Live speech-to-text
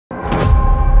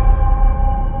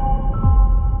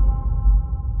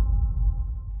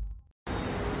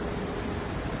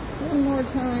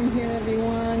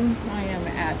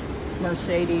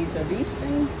Mercedes of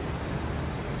Easton,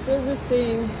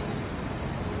 servicing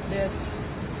this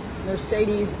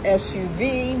Mercedes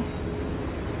SUV.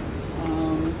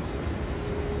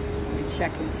 Let me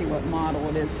check and see what model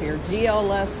it is here.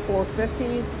 GLS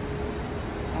 450.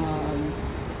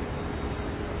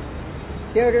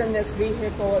 The odor in this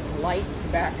vehicle is light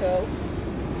tobacco.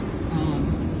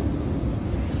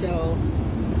 So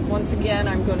once again,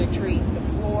 I'm going to treat the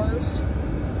floors,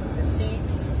 the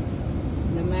seats,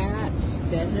 the mats,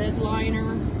 the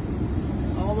headliner,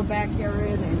 all the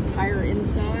backyard and entire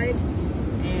inside.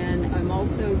 And I'm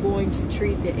also going to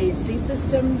treat the AC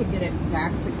system to get it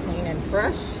back to clean and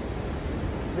fresh.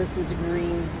 This is a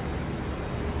green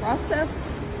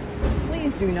process.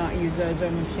 Please do not use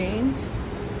ozone machines.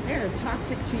 They are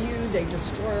toxic to you. They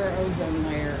destroy our ozone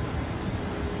layer,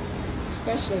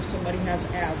 especially if somebody has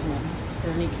asthma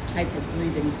or any type of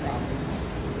breathing problems.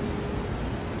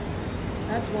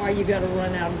 That's why you got to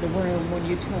run out of the room when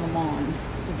you turn them on,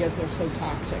 because they're so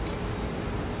toxic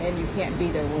and you can't be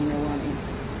there when they're running.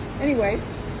 Anyway,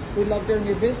 we'd love to earn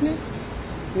your business.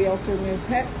 We also remove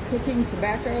pet, cooking,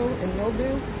 tobacco, and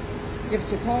mildew. Give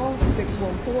us a call,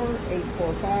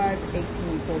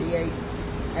 614-845-1848.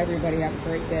 Everybody have a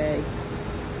great day.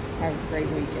 Have a great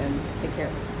weekend. Take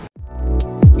care.